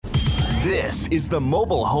This is the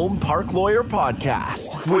Mobile Home Park Lawyer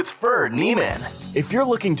Podcast with Ferd Neiman. If you're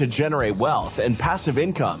looking to generate wealth and passive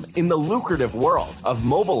income in the lucrative world of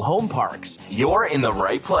mobile home parks, you're in the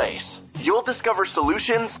right place. You'll discover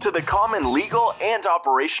solutions to the common legal and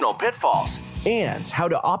operational pitfalls and how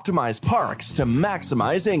to optimize parks to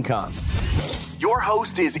maximize income. Your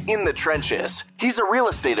host is in the trenches. He's a real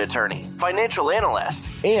estate attorney, financial analyst,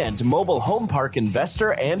 and mobile home park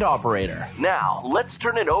investor and operator. Now, let's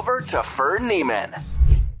turn it over to Ferd Neiman.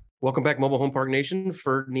 Welcome back, Mobile Home Park Nation.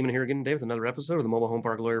 Ferd Neiman here again today with another episode of the Mobile Home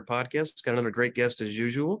Park Lawyer Podcast. Got another great guest as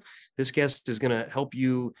usual. This guest is going to help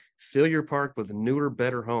you fill your park with newer,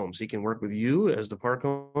 better homes. He can work with you as the park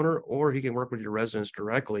owner, or he can work with your residents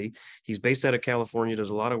directly. He's based out of California,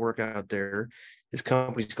 does a lot of work out there. His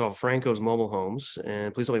company is called Franco's Mobile Homes.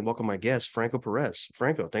 And please let me welcome my guest, Franco Perez.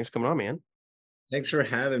 Franco, thanks for coming on, man. Thanks for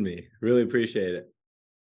having me. Really appreciate it.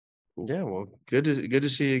 Yeah, well, good to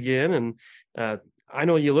see you again. And I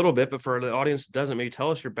know you a little bit, but for the audience that doesn't, maybe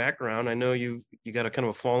tell us your background. I know you got a kind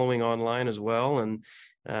of a following online as well, and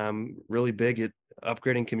really big at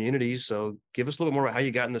upgrading communities. So give us a little more about how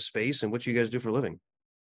you got in the space and what you guys do for a living.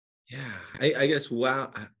 Yeah, I guess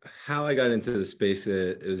how I got into the space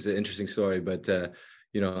is an interesting story, but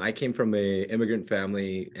I came from a immigrant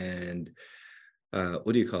family, and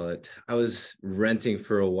what do you call it? I was renting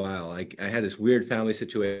for a while. I had this weird family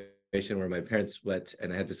situation where my parents split,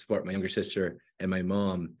 and I had to support my younger sister and my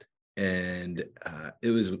mom, and it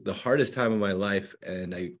was the hardest time of my life.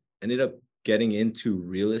 And I ended up getting into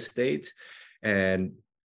real estate, and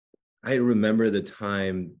I remember the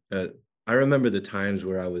times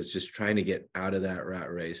where I was just trying to get out of that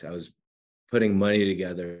rat race. I was putting money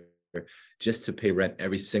together just to pay rent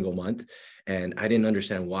every single month, and I didn't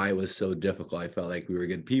understand why it was so difficult. I felt like we were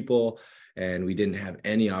good people, and we didn't have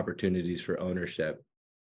any opportunities for ownership.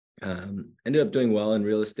 Ended up doing well in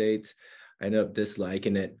real estate. I ended up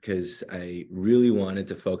disliking it because I really wanted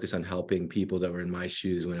to focus on helping people that were in my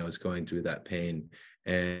shoes when I was going through that pain.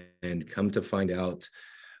 And come to find out,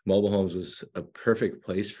 mobile homes was a perfect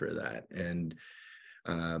place for that. And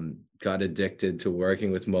got addicted to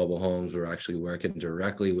working with mobile homes. We're actually working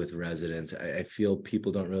directly with residents. I feel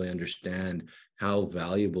people don't really understand how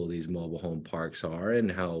valuable these mobile home parks are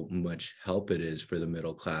and how much help it is for the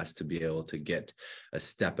middle class to be able to get a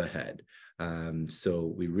step ahead.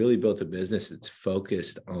 So we really built a business that's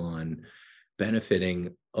focused on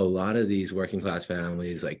benefiting a lot of these working class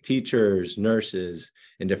families, like teachers, nurses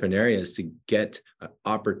in different areas, to get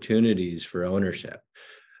opportunities for ownership.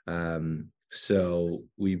 So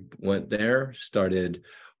we went there, started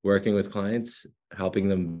working with clients, helping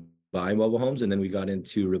them buy mobile homes, and then we got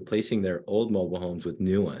into replacing their old mobile homes with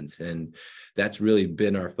new ones. And that's really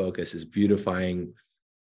been our focus, is beautifying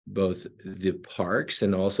both the parks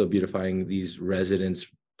and also beautifying these residents'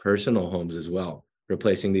 personal homes as well,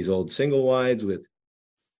 replacing these old single wides with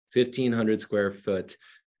 1,500 square foot,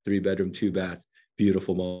 3-bedroom, 2-bath,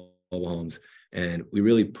 beautiful mobile homes. And we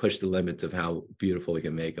really push the limits of how beautiful we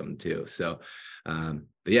can make them too. So, but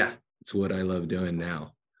yeah, it's what I love doing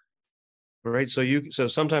now. All right. So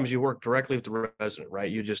sometimes you work directly with the resident, right?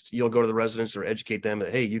 You'll go to the residents or educate them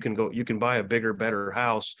that, hey, you can buy a bigger, better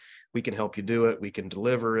house. We can help you do it. We can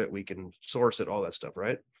deliver it. We can source it, all that stuff,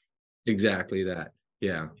 right? Exactly that.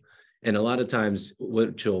 Yeah. And a lot of times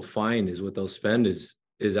what you'll find is what they'll spend is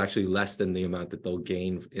actually less than the amount that they'll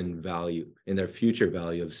gain in value, in their future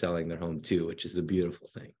value of selling their home too, which is the beautiful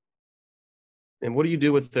thing. And what do you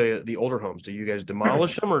do with the older homes? Do you guys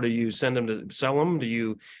demolish them, or do you send them to sell them?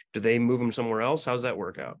 Do they move them somewhere else? How's that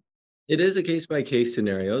work out? It is a case-by-case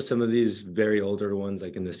scenario. Some of these very older ones,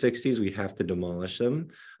 like in the 60s, we have to demolish them.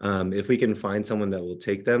 If we can find someone that will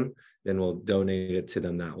take them, then we'll donate it to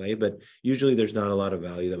them that way. But usually there's not a lot of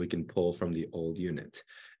value that we can pull from the old unit.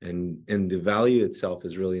 And the value itself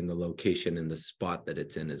is really in the location and the spot that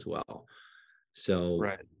it's in as well. So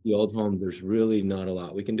right. The old home, there's really not a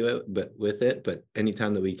lot we can do but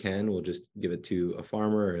anytime that we can, we'll just give it to a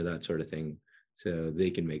farmer or that sort of thing so they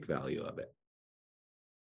can make value of it.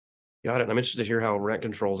 Got it. I'm interested to hear how rent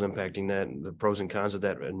control is impacting that and the pros and cons of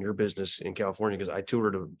that in your business in California, because I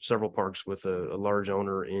toured several parks with a large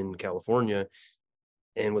owner in California,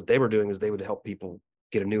 and what they were doing is they would help people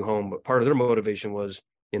get a new home. But part of their motivation was,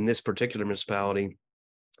 in this particular municipality,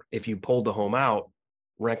 if you pulled the home out,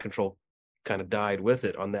 rent control kind of died with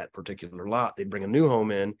it on that particular lot. They'd bring a new home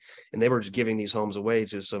in, and they were just giving these homes away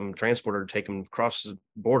to some transporter to take them across the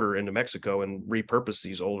border into Mexico and repurpose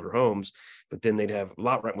these older homes. But then they'd have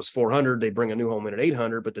lot rent was $400. They'd bring a new home in at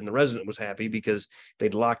 $800, but then the resident was happy because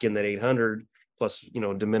they'd lock in that $800 plus,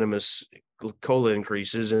 de minimis COLA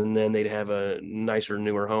increases, and then they'd have a nicer,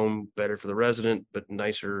 newer home, better for the resident, but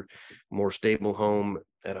nicer, more stable home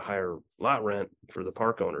at a higher lot rent for the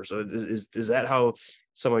park owner. So is that how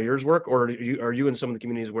some of yours work, or are you in some of the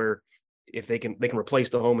communities where if they can replace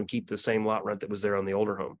the home and keep the same lot rent that was there on the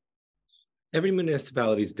older home? Every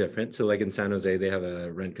municipality is different. So like in San Jose, they have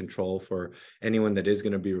a rent control for anyone that is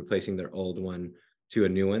going to be replacing their old one to a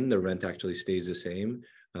new one. The rent actually stays the same.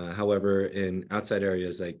 However, in outside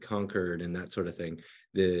areas like Concord and that sort of thing,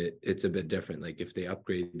 it's a bit different. Like if they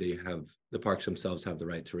upgrade, the parks themselves have the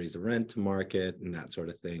right to raise the rent to market and that sort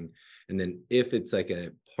of thing. And then if it's like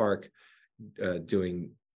a park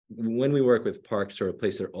when we work with parks to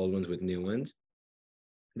replace their old ones with new ones,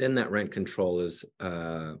 then that rent control is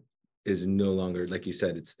no longer, like you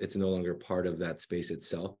said, it's no longer part of that space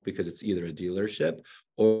itself, because it's either a dealership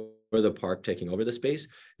or the park taking over the space.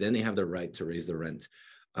 Then they have the right to raise the rent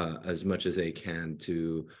as much as they can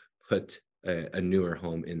to put a newer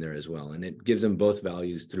home in there as well. And it gives them both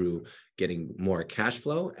values through getting more cash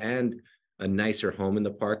flow and a nicer home in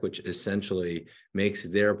the park, which essentially makes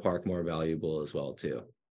their park more valuable as well too.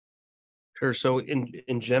 Sure. So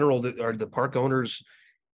in general, are the park owners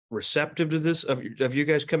receptive to this of you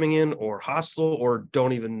guys coming in, or hostile, or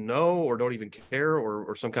don't even know, or don't even care,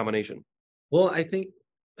 or some combination? Well, I think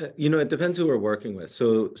it depends who we're working with.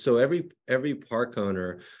 So every park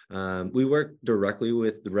owner, we work directly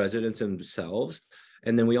with the residents themselves,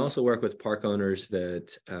 and then we also work with park owners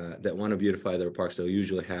that want to beautify their parks. So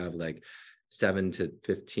usually have like 7 to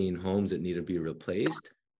 15 homes that need to be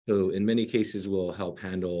replaced. So in many cases, we'll help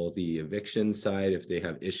handle the eviction side if they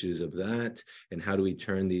have issues of that. And how do we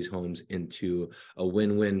turn these homes into a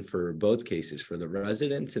win-win for both cases, for the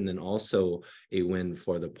residents, and then also a win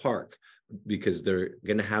for the park, because they're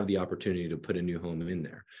going to have the opportunity to put a new home in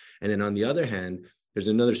there. And then on the other hand, there's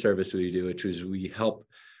another service we do, which is we help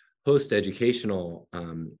host educational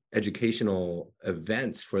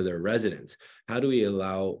events for their residents. How do we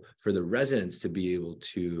allow for the residents to be able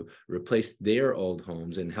to replace their old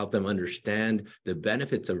homes and help them understand the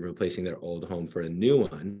benefits of replacing their old home for a new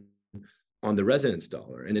one on the residents'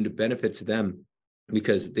 dollar? And it benefits them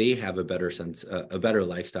because they have a better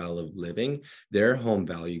lifestyle of living. Their home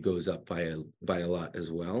value goes up by a lot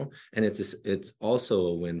as well. And it's also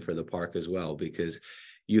a win for the park as well, because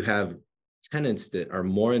you have tenants that are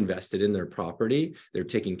more invested in their property, they're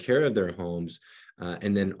taking care of their homes,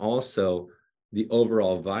 and then also the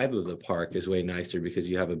overall vibe of the park is way nicer because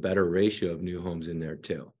you have a better ratio of new homes in there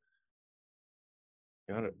too.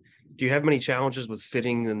 Got it. Do you have many challenges with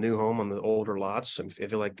fitting the new home on the older lots? I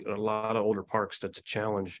feel like a lot of older parks, that's a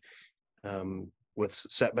challenge with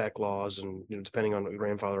setback laws, and depending on the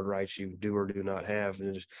grandfathered rights you do or do not have.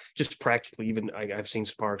 And just practically, even I've seen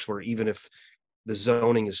parks where even if the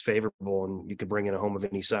zoning is favorable and you can bring in a home of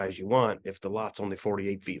any size you want, if the lot's only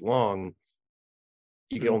 48 feet long,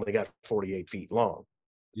 you can only got 48 feet long.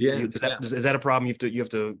 Yeah. Is that a problem you have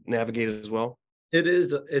to navigate as well? It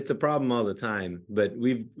is. It's a problem all the time, but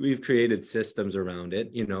we've created systems around it.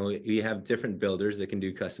 We have different builders that can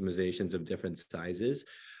do customizations of different sizes.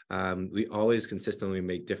 We always consistently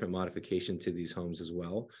make different modifications to these homes as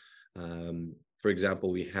well. For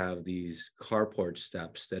example, we have these carport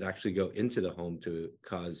steps that actually go into the home to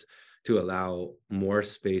allow more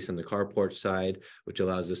space on the carport side, which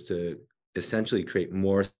allows us to essentially create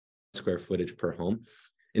more square footage per home.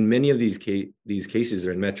 In many of these cases,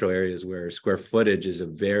 they're in metro areas where square footage is a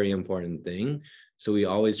very important thing. So we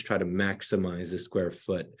always try to maximize the square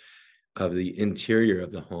foot of the interior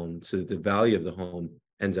of the home so that the value of the home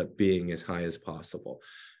ends up being as high as possible.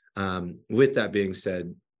 With that being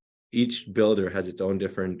said, each builder has its own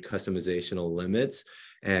different customizational limits.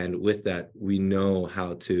 And with that, we know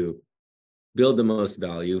how to build the most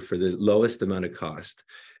value for the lowest amount of cost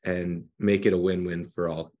and make it a win-win for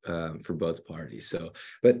all, for both parties. So,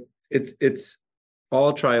 but it's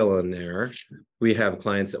all trial and error. We have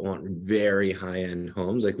clients that want very high-end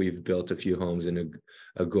homes. Like we've built a few homes in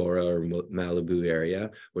Agora or Malibu area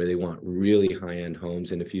where they want really high-end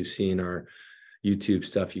homes. And if you've seen our YouTube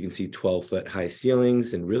stuff, you can see 12-foot high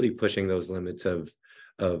ceilings and really pushing those limits of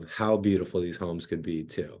how beautiful these homes could be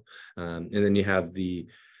too. And then you have the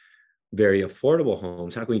very affordable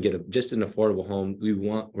homes. How can we get just an affordable home?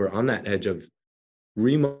 We're on that edge of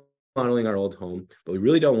remodeling our old home, but we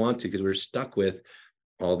really don't want to because we're stuck with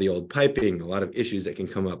all the old piping, a lot of issues that can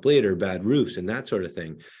come up later, bad roofs and that sort of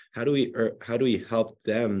thing. How do we help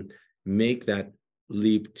them make that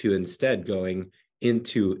leap to instead going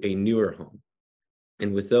into a newer home?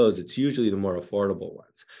 And with those, it's usually the more affordable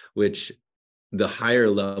ones, which the higher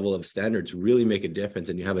level of standards really make a difference,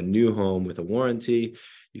 and you have a new home with a warranty,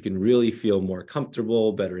 you can really feel more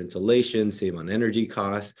comfortable, better insulation, save on energy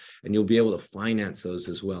costs, and you'll be able to finance those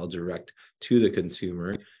as well direct to the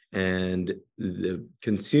consumer. And the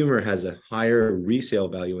consumer has a higher resale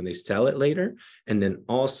value when they sell it later. And then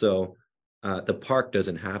also the park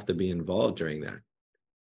doesn't have to be involved during that.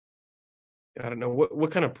 I don't know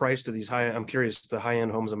what kind of price do these I'm curious, the high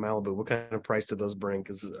end homes in Malibu, what kind of price do those bring?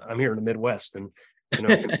 Because I'm here in the Midwest, and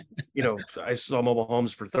I saw mobile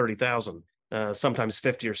homes for 30,000, sometimes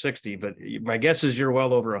 50 or 60, but my guess is you're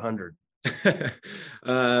well over 100.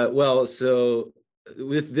 Well, so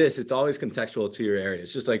with this, it's always contextual to your area.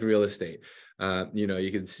 It's just like real estate.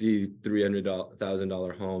 You can see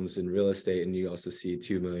 $300,000 homes in real estate, and you also see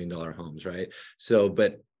 $2 million homes, right? So,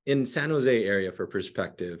 but in San Jose area, for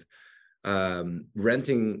perspective,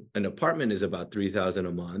 renting an apartment is about $3,000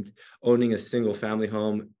 a month. Owning a single family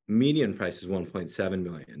home, median price is $1.7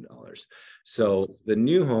 million. So the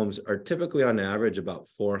new homes are typically on average about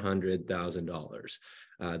 $400,000.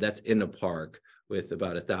 That's in a park with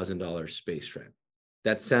about $1,000 space rent.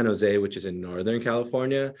 That's San Jose, which is in Northern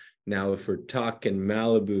California. Now, if we're talking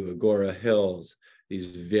Malibu, Agora Hills,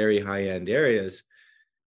 these very high-end areas,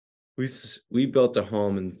 we built a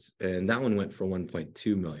home and that one went for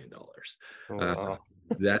 $1.2 million. Oh, wow.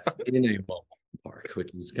 That's in a mobile park,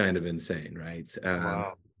 which is kind of insane, right?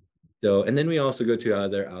 Wow. So, and then we also go to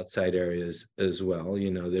other outside areas as well.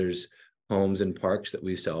 There's homes and parks that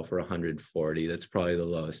we sell for 140. That's probably the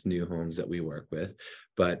lowest new homes that we work with.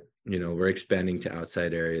 But, we're expanding to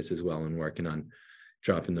outside areas as well and working on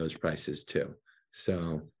dropping those prices too.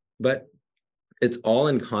 So, but it's all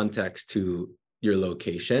in context to your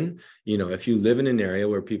location. If you live in an area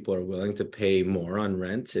where people are willing to pay more on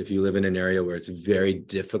rent, if you live in an area where it's very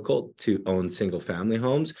difficult to own single family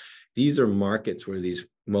homes, these are markets where these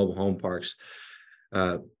mobile home parks,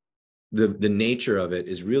 the nature of it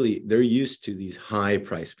is really, they're used to these high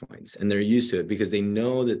price points, and they're used to it because they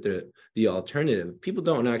know that the alternative, people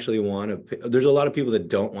don't actually want to pay. There's a lot of people that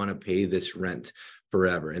don't want to pay this rent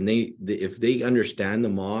forever. And if they understand the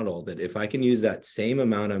model, that if I can use that same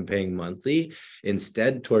amount I'm paying monthly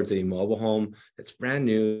instead towards a mobile home that's brand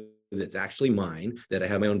new, that's actually mine, that I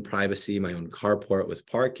have my own privacy, my own carport with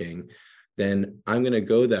parking, then I'm going to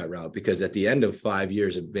go that route, because at the end of 5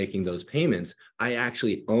 years of making those payments, I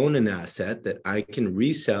actually own an asset that I can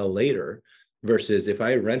resell later. Versus if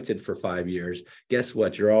I rented for 5 years, guess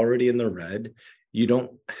what? You're already in the red. You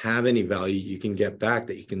don't have any value you can get back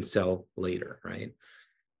that you can sell later, right?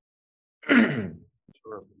 Sure.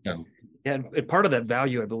 Yeah. And part of that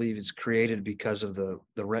value, I believe, is created because of the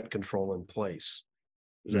rent control in place.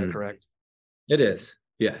 Is that correct? It is,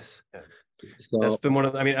 yes. Yeah. So, that's been one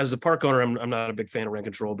of as the park owner, I'm not a big fan of rent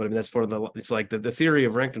control, but I mean, that's it's like the theory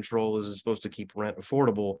of rent control is it's supposed to keep rent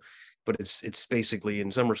affordable, but it's basically,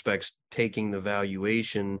 in some respects, taking the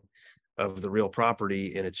valuation of the real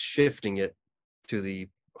property and it's shifting it to the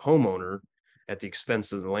homeowner at the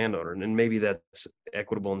expense of the landowner. And maybe that's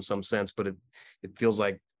equitable in some sense, but it feels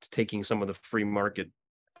like taking some of the free market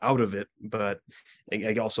out of it. But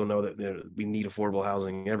I also know that we need affordable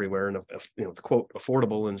housing everywhere, and the quote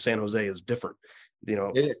affordable in San Jose is different,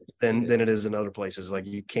 than it is in other places. Like,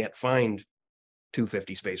 you can't find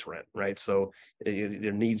 250 space rent, right? So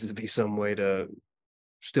there needs to be some way to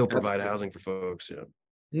still provide housing for folks.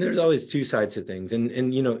 And there's always two sides to things, and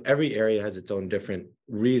every area has its own different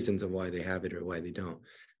reasons of why they have it or why they don't.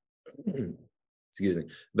 Excuse me.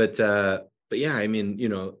 But yeah, I mean,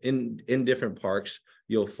 in different parks,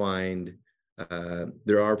 you'll find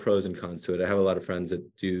there are pros and cons to it. I have a lot of friends that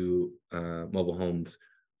do mobile homes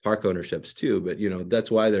park ownerships too, but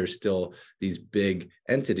that's why there's still these big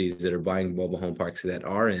entities that are buying mobile home parks that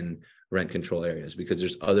are in rent control areas, because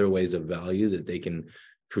there's other ways of value that they can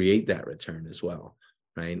create that return as well,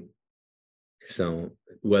 right? So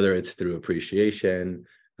whether it's through appreciation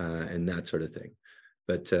and that sort of thing.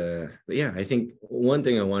 But yeah, I think one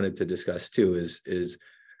thing I wanted to discuss too is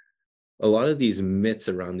a lot of these myths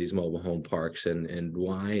around these mobile home parks and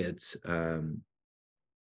why it's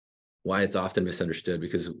often misunderstood.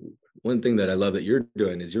 Because one thing that I love that you're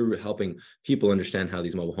doing is you're helping people understand how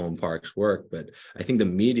these mobile home parks work. But I think the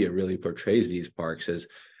media really portrays these parks as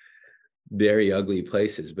very ugly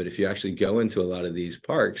places. But if you actually go into a lot of these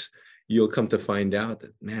parks, you'll come to find out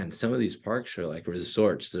that, man, some of these parks are like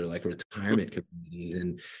resorts. They're like retirement communities,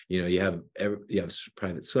 and you have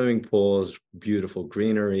private swimming pools, beautiful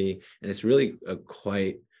greenery, and it's really a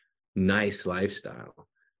quite nice lifestyle.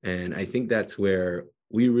 And I think that's where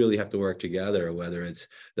we really have to work together, whether it's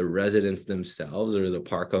the residents themselves or the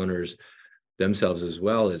park owners themselves as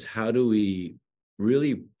well, is how do we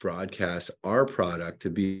really broadcast our product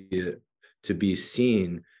to be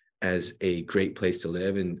seen as a great place to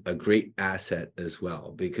live and a great asset as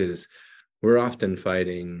well, because we're often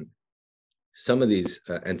fighting some of these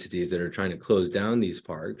entities that are trying to close down these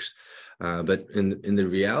parks. But in the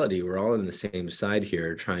reality, we're all on the same side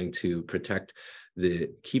here, trying to protect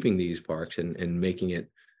keeping these parks and making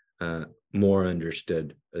it more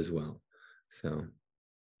understood as well. So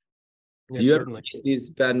Yeah, do you ever certainly. face these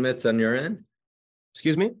bad myths on your end?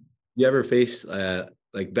 Excuse me? Do you ever face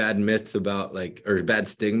like bad myths about or bad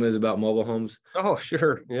stigmas about mobile homes? Oh,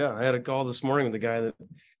 sure. Yeah. I had a call this morning with the guy that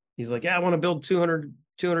he's like, yeah, I want to build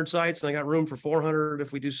 200 sites and I got room for 400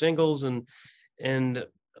 if we do singles, and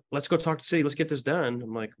let's go talk to the city. Let's get this done.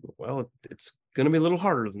 I'm like, well, it's going to be a little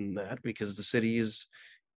harder than that because the city is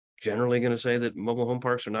generally going to say that mobile home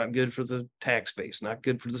parks are not good for the tax base, not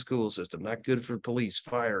good for the school system, not good for police,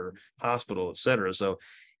 fire, hospital, et cetera. So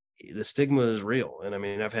the stigma is real. And I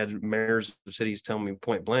mean, I've had mayors of cities tell me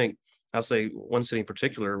point blank. I'll say one city in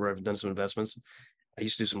particular where I've done some investments. I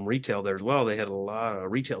used to do some retail there as well. They had a lot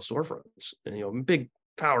of retail storefronts and, big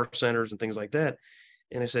power centers and things like that.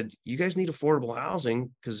 And I said, you guys need affordable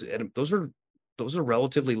housing because those are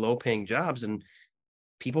relatively low paying jobs, and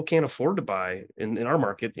people can't afford to buy in our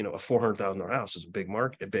market. A $400,000 house is a big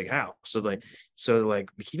market, a big house. So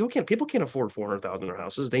people can't afford $400,000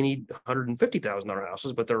 houses. They need $150,000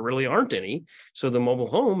 houses, but there really aren't any. So the mobile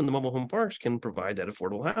home and the mobile home parks can provide that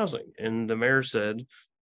affordable housing. And the mayor said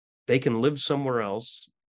they can live somewhere else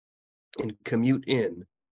and commute in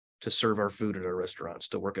to serve our food at our restaurants,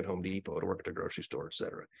 to work at Home Depot, to work at the grocery store, et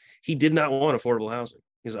cetera. He did not want affordable housing.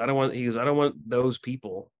 I don't want those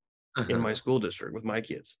people in my school district with my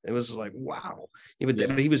kids. It was like, wow.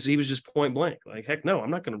 But he was just point blank, like, heck no,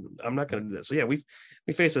 I'm not gonna do this. So yeah, we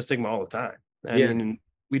face that stigma all the time. I mean,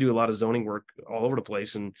 we do a lot of zoning work all over the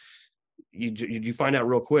place, and you find out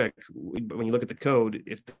real quick when you look at the code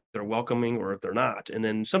if they're welcoming or if they're not. And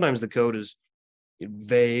then sometimes the code is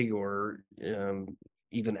vague or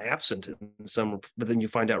even absent in some, but then you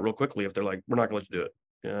find out real quickly if they're like, we're not going to let you do it,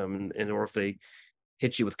 and or if they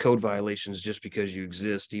hit you with code violations just because you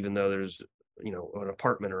exist, even though there's an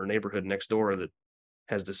apartment or a neighborhood next door that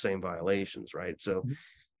has the same violations, right? So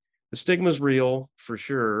the stigma is real for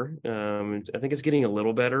sure. I think it's getting a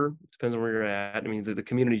little better. Depends on where you're at. I mean, the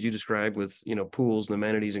communities you described with pools and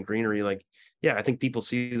amenities and greenery, like, yeah, I think people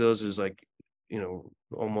see those as like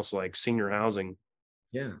almost like senior housing.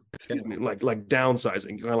 Yeah. Like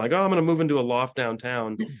downsizing. You're like, oh, I'm going to move into a loft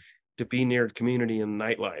downtown to be near community and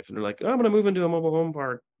nightlife. And they're like, oh, I'm going to move into a mobile home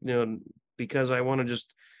park, because I want to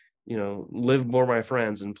just, live more with my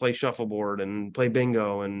friends and play shuffleboard and play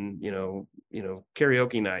bingo and,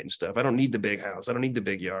 karaoke night and stuff. I don't need the big house. I don't need the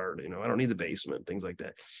big yard. I don't need the basement, things like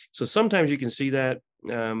that. So sometimes you can see that.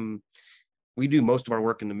 We do most of our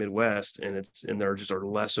work in the Midwest, and there just are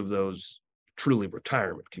less of those truly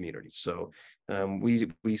retirement communities. So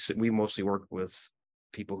we mostly work with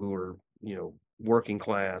people who are working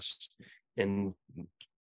class and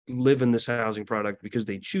live in this housing product because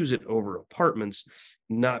they choose it over apartments,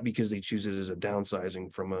 not because they choose it as a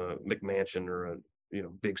downsizing from a McMansion or a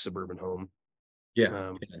big suburban home.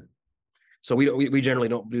 So we generally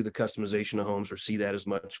don't do the customization of homes or see that as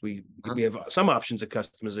much. We have some options of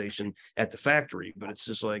customization at the factory, but it's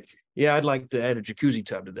just like, yeah, I'd like to add a jacuzzi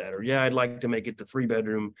tub to that, or yeah, I'd like to make it the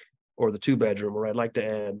 3-bedroom or the 2-bedroom, or I'd like to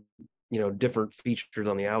add different features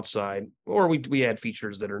on the outside, or we add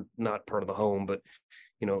features that are not part of the home, but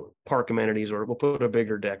park amenities, or we'll put a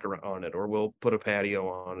bigger deck on it, or we'll put a patio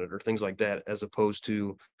on it, or things like that, as opposed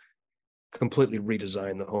to completely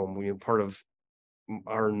redesign the home. Part of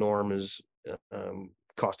our norm is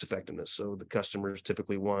cost effectiveness. So the customers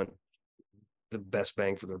typically want the best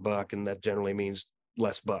bang for their buck, and that generally means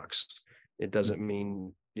less bucks. It doesn't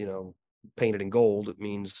mean painted in gold. It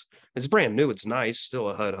means it's brand new, it's nice, still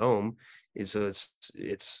a HUD home. It's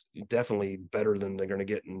definitely better than they're going to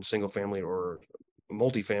get in single family or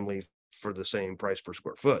multifamily for the same price per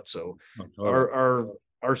square foot. So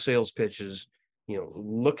our sales pitch is,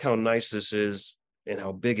 look how nice this is and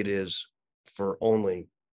how big it is for only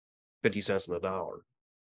 50 cents on the dollar.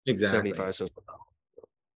 Exactly. 75 cents on the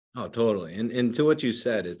dollar. Oh, totally. And to what you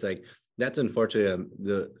said, it's like, that's unfortunately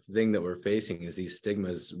the thing that we're facing is these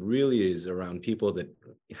stigmas really is around people that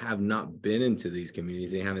have not been into these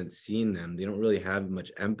communities. They haven't seen them. They don't really have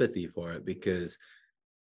much empathy for it because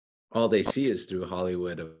all they see is through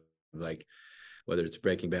Hollywood of like, whether it's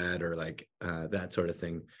Breaking Bad or like that sort of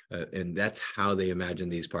thing. And that's how they imagine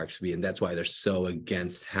these parks to be. And that's why they're so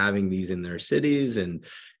against having these in their cities. And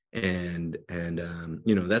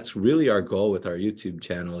that's really our goal with our YouTube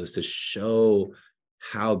channel, is to show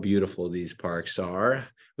how beautiful these parks are.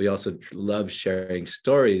 We also love sharing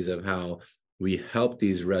stories of how we help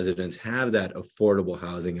these residents have that affordable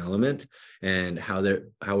housing element, and how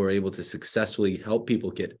we're able to successfully help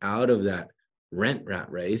people get out of that rent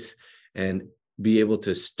rat race and be able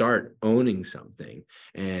to start owning something.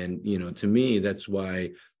 And, to me, that's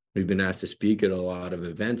why we've been asked to speak at a lot of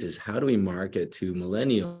events, is how do we market to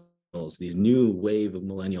millennials, these new wave of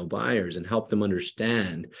millennial buyers, and help them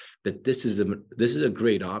understand that this is a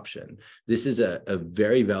great option. This is a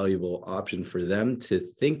very valuable option for them to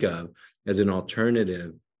think of as an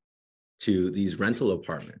alternative to these rental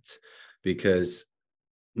apartments, because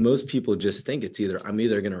most people just think it's I'm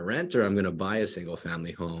either going to rent or I'm going to buy a single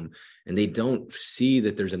family home. And they don't see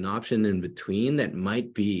that there's an option in between that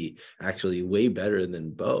might be actually way better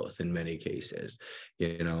than both in many cases,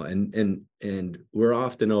 and we're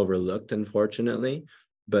often overlooked, unfortunately.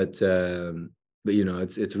 But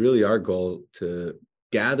it's really our goal to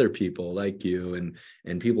gather people like you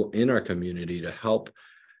and people in our community to help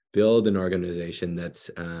build an organization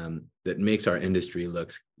that makes our industry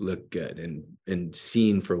look good and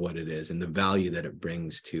seen for what it is, and the value that it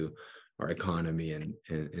brings to our economy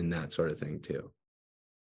and that sort of thing too.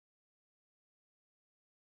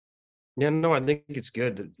 Yeah, no, I think it's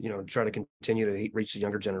good to, try to continue to reach the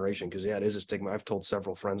younger generation, because it is a stigma. I've told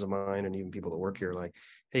several friends of mine and even people that work here, like,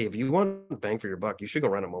 hey, if you want bang for your buck, you should go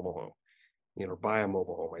rent a mobile home. Buy a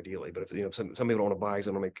mobile home ideally. But if some people don't want to buy because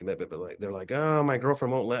they don't make a commitment, but like they're like, oh, my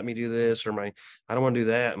girlfriend won't let me do this, or I don't want to do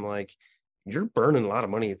that. I'm like, you're burning a lot of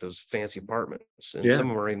money at those fancy apartments, and Yeah. some of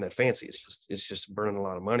them aren't even that fancy. It's just burning a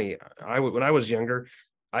lot of money. When I was younger,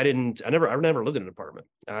 I never lived in an apartment.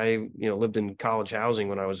 I lived in college housing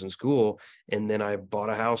when I was in school, and then I bought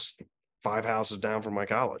a house 5 houses down from my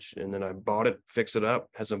college, and then I bought it, fixed it up,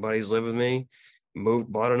 had some buddies live with me,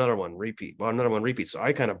 moved, bought another one, repeat, bought another one, repeat. So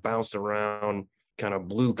I kind of bounced around kind of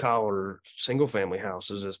blue collar single family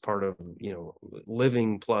houses as part of,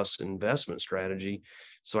 living plus investment strategy.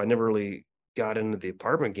 So I never really got into the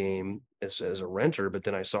apartment game as a renter, but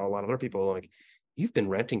then I saw a lot of other people like, you've been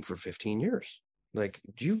renting for 15 years. Like,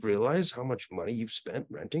 do you realize how much money you've spent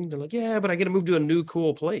renting? They're like, yeah, but I get to move to a new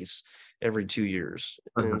cool place every 2 years.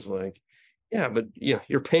 And it's like, yeah, but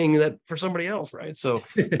you're paying that for somebody else, right? So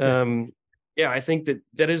yeah, I think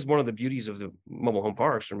that is one of the beauties of the mobile home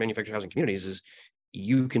parks or manufactured housing communities, is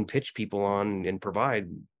you can pitch people on and provide,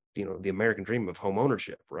 the American dream of home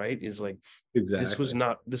ownership, right? Is like, Exactly.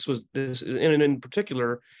 and in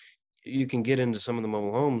particular, you can get into some of the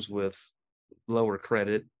mobile homes with lower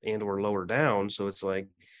credit and or lower down. So it's like,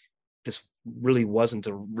 this really wasn't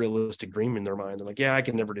a realistic dream in their mind. They're like, yeah, I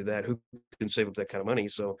can never do that. Who can save up that kind of money?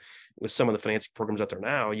 So with some of the financing programs out there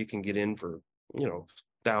now, you can get in for,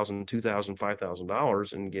 $1,000, $2,000,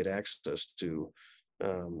 $5,000 and get access to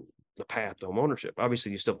the path to home ownership.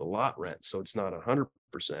 Obviously, you still have the lot rent, so it's not 100%,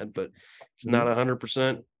 but it's not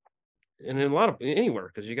 100%. And in a lot of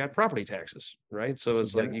anywhere, because you got property taxes, right? So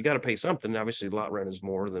it's like you got to pay something. Obviously, lot rent is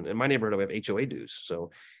more than in my neighborhood. We have HOA dues,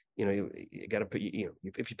 so you got to pay.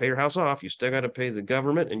 If you pay your house off, you still got to pay the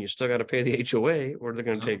government, and you still got to pay the HOA, or they're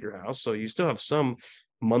going to take your house. So you still have some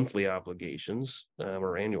monthly obligations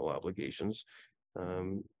or annual obligations.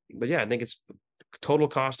 But yeah, I think it's total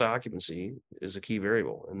cost of occupancy is a key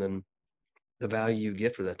variable, and then the value you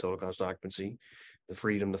get for that total cost of occupancy, the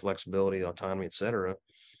freedom, the flexibility, the autonomy, et cetera.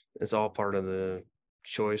 It's all part of the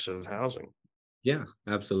choice of housing. Yeah,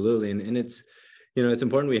 absolutely. And it's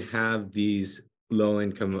important we have these low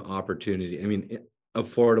income opportunity. I mean,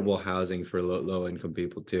 affordable housing for low income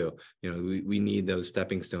people too. We need those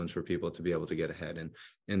stepping stones for people to be able to get ahead.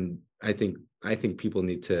 And I think people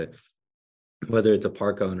need to, whether it's a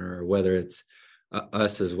park owner or whether it's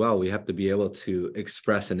us as well, we have to be able to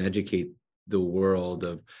express and educate the world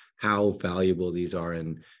of how valuable these are.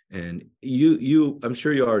 And you I'm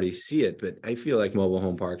sure you already see it, but I feel like mobile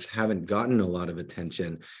home parks haven't gotten a lot of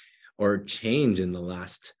attention or change in the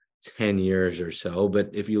last 10 years or so. But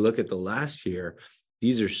if you look at the last year,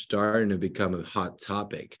 these are starting to become a hot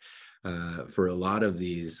topic for a lot of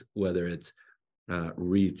these, whether it's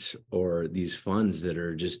REITs or these funds that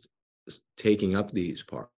are just taking up these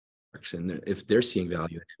parks. And if they're seeing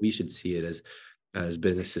value, we should see it as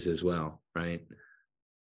businesses as well, right?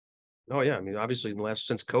 Oh yeah, I mean, obviously,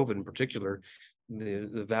 since COVID in particular,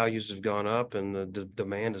 the values have gone up and the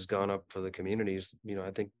demand has gone up for the communities.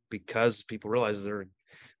 I think because people realize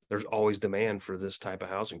there's always demand for this type of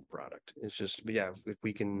housing product. It's just, but yeah, if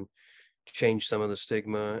we can change some of the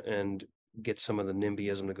stigma and get some of the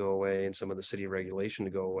NIMBYism to go away and some of the city regulation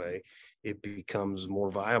to go away, it becomes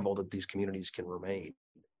more viable that these communities can remain.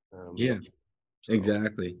 Yeah, So.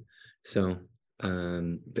 exactly. So,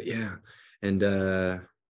 but yeah, And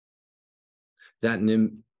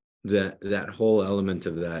that whole element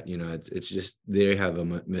of that, it's just they have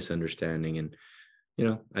a misunderstanding. And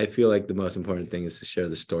I feel like the most important thing is to share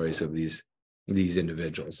the stories of these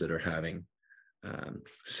individuals that are having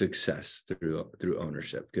success through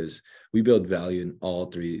ownership, because we build value in all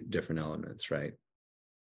three different elements, right?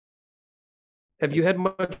 Have you had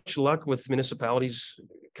much luck with municipalities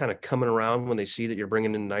kind of coming around when they see that you're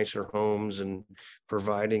bringing in nicer homes and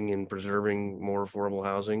providing and preserving more affordable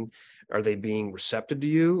housing? Are they being receptive to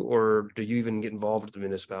you, or do you even get involved with the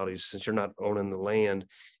municipalities since you're not owning the land?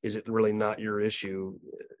 Is it really not your issue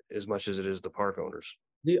as much as it is the park owners?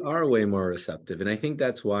 They are way more receptive, and I think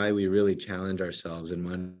that's why we really challenge ourselves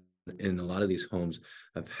in a lot of these homes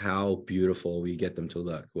of how beautiful we get them to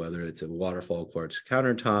look, whether it's a waterfall quartz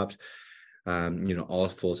countertops, all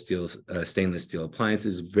full steel, stainless steel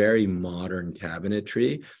appliances, very modern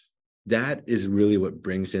cabinetry. That is really what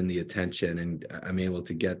brings in the attention, and I'm able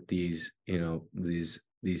to get these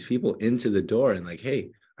people into the door and like,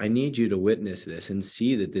 hey, I need you to witness this and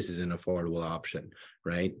see that this is an affordable option,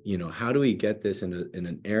 right? How do we get this in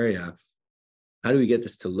an area? How do we get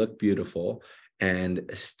this to look beautiful and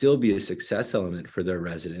still be a success element for their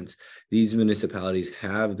residents? These municipalities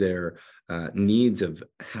have their needs of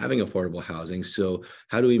having affordable housing. So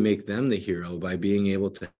how do we make them the hero by being able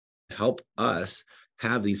to help us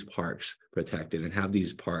have these parks protected and have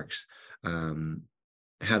these parks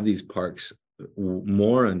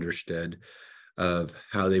more understood of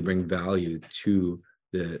how they bring value to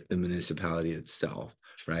the municipality itself,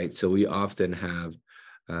 right? So we often have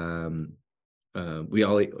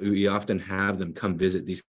we often have them come visit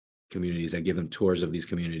these communities. I give them tours of these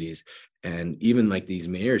communities, and even like these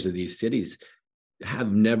mayors of these cities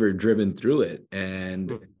have never driven through it,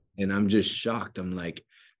 and I'm just shocked. I'm like,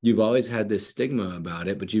 you've always had this stigma about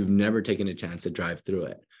it, but you've never taken a chance to drive through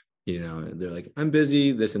it. They're like, I'm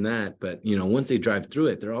busy, this and that, but once they drive through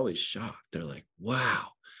it, they're always shocked. They're like, wow,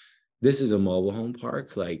 this is a mobile home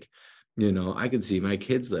park. Like, I could see my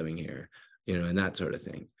kids living here, and that sort of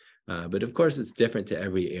thing. But of course, it's different to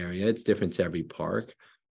every area. It's different to every park.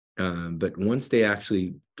 But once they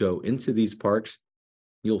actually go into these parks,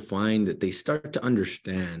 you'll find that they start to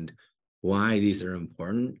understand why these are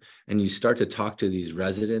important. And you start to talk to these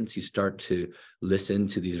residents, you start to listen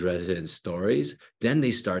to these residents' stories. Then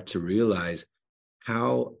they start to realize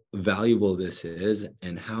how valuable this is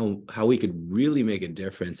and how we could really make a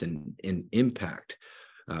difference and impact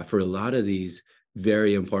for a lot of these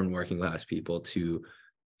very important working class people to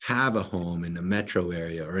have a home in a metro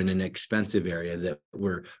area or in an expensive area that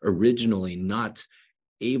were originally not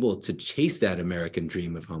able to chase that American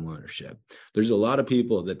dream of home ownership. There's a lot of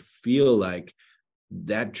people that feel like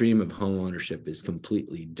that dream of home ownership is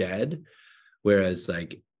completely dead. Whereas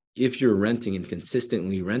like if you're renting and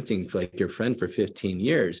consistently renting like your friend for 15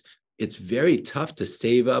 years, it's very tough to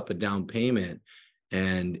save up a down payment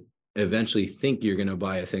and eventually think you're going to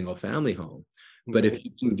buy a single family home. But if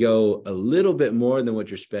you can go a little bit more than what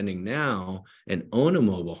you're spending now and own a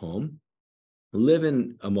mobile home, live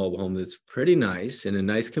in a mobile home that's pretty nice in a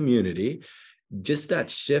nice community, just that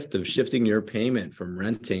shift of shifting your payment from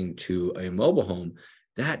renting to a mobile home,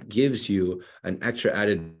 that gives you an extra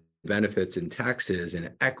added benefits in taxes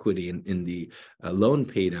and equity in the loan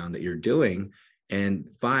pay down that you're doing. And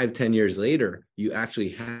 5-10 years later, you actually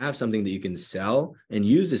have something that you can sell and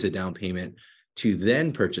use as a down payment to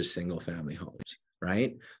then purchase single family homes,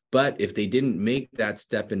 right? But if they didn't make that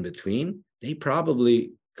step in between, they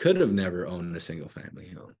probably could have never owned a single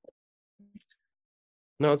family home.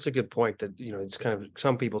 No, it's a good point that, it's kind of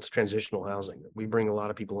some people, it's transitional housing. We bring a lot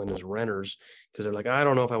of people in as renters because they're like, I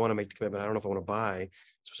don't know if I want to make the commitment. I don't know if I want to buy.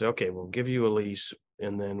 So say, okay, we'll give you a lease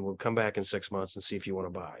and then we'll come back in 6 months and see if you want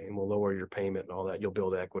to buy, and we'll lower your payment and all that. You'll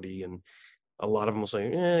build equity. And a lot of them will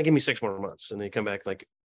say, give me 6 more months. And they come back like,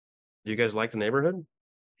 do you guys like the neighborhood?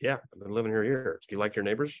 Yeah, I've been living here a year. Do you like your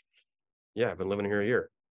neighbors? Yeah, I've been living here a year.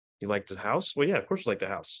 You like the house? Well, yeah, of course I like the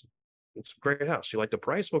house. It's a great house. You like the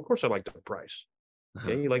price? Well, of course I like the price.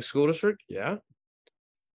 Okay, you like school district? Yeah.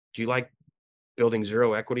 Do you like building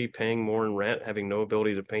zero equity, paying more in rent, having no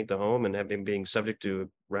ability to paint the home, and being subject to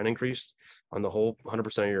rent increase on the whole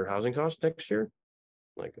 100% of your housing cost next year?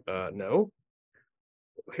 Like, no.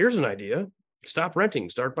 Here's an idea. Stop renting,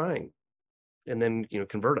 start buying. And then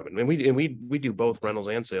convert them. And we do both rentals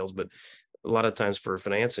and sales, but a lot of times for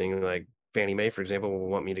financing, like Fannie Mae, for example, will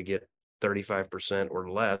want me to get 35% or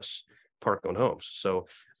less park-owned homes. So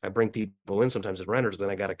I bring people in sometimes as renters,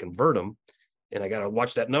 then I got to convert them, and I got to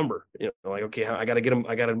watch that number. Like, okay, I got to get them.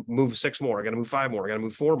 I got to move 6 more. I got to move 5 more. I got to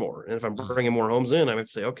move 4 more. And if I'm bringing more homes in, I have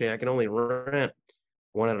to say, okay, I can only rent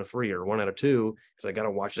 1 out of 3 or 1 out of 2, because I got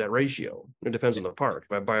to watch that ratio. It depends on the park.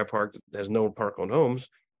 If I buy a park that has no park-owned homes,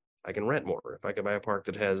 I can rent more. If I can buy a park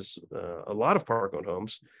that has a lot of park-owned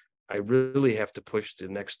homes, I really have to push the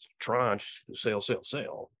next tranche,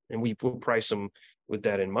 sale. And we will price them with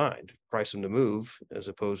that in mind, price them to move, as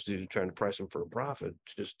opposed to trying to price them for a profit,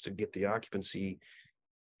 just to get the occupancy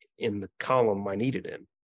in the column I need it in.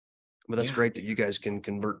 But that's great that you guys can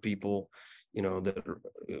convert people, that are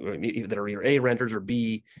either A, renters, or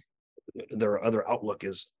B, their other outlook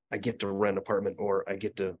is I get to rent an apartment, or I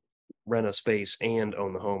get to rent a space and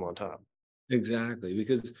own the home on top. Exactly,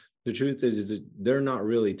 because the truth is that they're not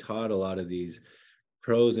really taught a lot of these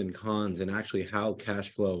pros and cons and actually how cash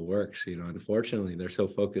flow works. Unfortunately, they're so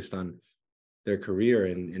focused on their career,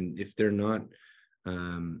 and if they're not,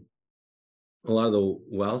 a lot of the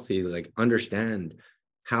wealthy understand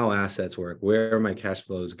how assets work, where my cash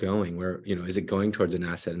flow is going, where, is it going towards an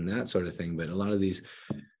asset and that sort of thing. But a lot of these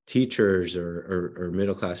teachers or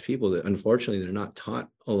middle-class people, that unfortunately they're not taught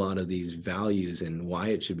a lot of these values and why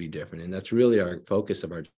it should be different. And that's really our focus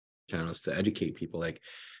of our channel, is to educate people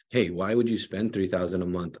hey, why would you spend $3,000 a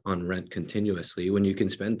month on rent continuously when you can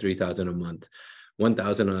spend $3,000 a month,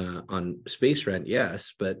 $1,000 on space rent?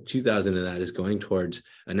 Yes, but $2,000 of that is going towards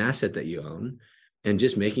an asset that you own, and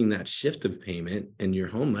just making that shift of payment, and your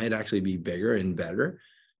home might actually be bigger and better.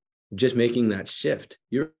 Just making that shift,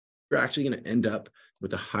 you're actually going to end up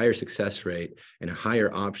with a higher success rate and a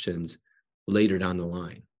higher options later down the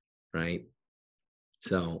line, right?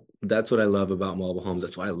 So that's what I love about mobile homes.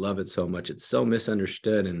 That's why I love it so much. It's so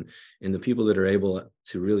misunderstood, and the people that are able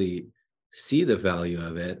to really see the value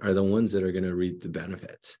of it are the ones that are going to reap the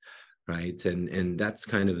benefits, right? And that's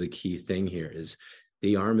kind of the key thing here, is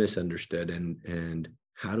they are misunderstood, and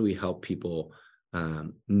how do we help people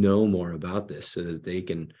know more about this so that they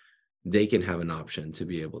can have an option to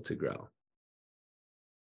be able to grow.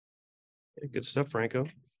 Good stuff, Franco.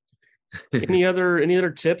 Any other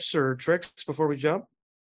tips or tricks before we jump?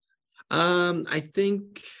 I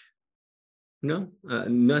think no,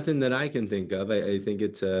 nothing that I can think of. I think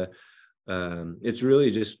it's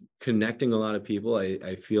really just connecting a lot of people.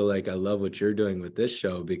 I feel like I love what you're doing with this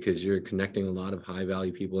show, because you're connecting a lot of high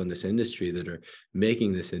value people in this industry that are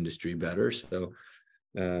making this industry better. So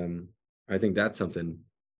I think that's something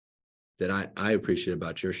that I appreciate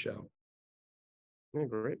about your show. Yeah,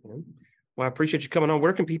 great, man. Well, I appreciate you coming on.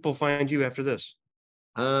 Where can people find you after this?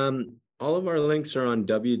 All of our links are on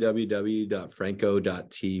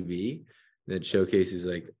www.franco.tv. That showcases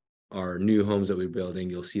our new homes that we're building.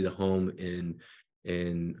 You'll see the home in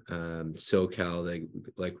SoCal,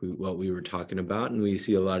 what we were talking about, and we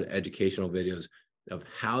see a lot of educational videos of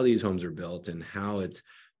how these homes are built and how it's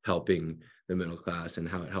helping the middle class and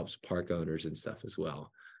how it helps park owners and stuff as well.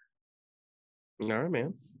 All right,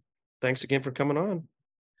 man. Thanks again for coming on.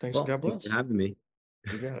 Thanks. Well, God bless. Thanks for having me.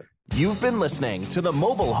 You got it. You've been listening to the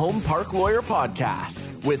Mobile Home Park Lawyer Podcast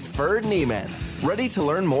with Ferd Neiman. Ready to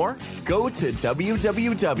learn more? Go to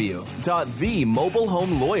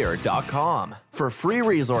www.themobilehomelawyer.com for free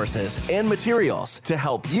resources and materials to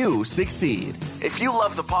help you succeed. If you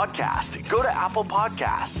love the podcast, go to Apple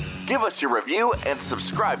Podcasts, give us your review, and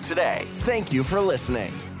subscribe today. Thank you for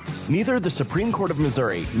listening. Neither the Supreme Court of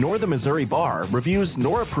Missouri nor the Missouri Bar reviews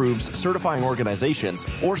nor approves certifying organizations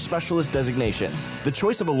or specialist designations. The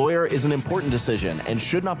choice of a lawyer is an important decision and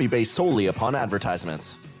should not be based solely upon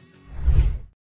advertisements.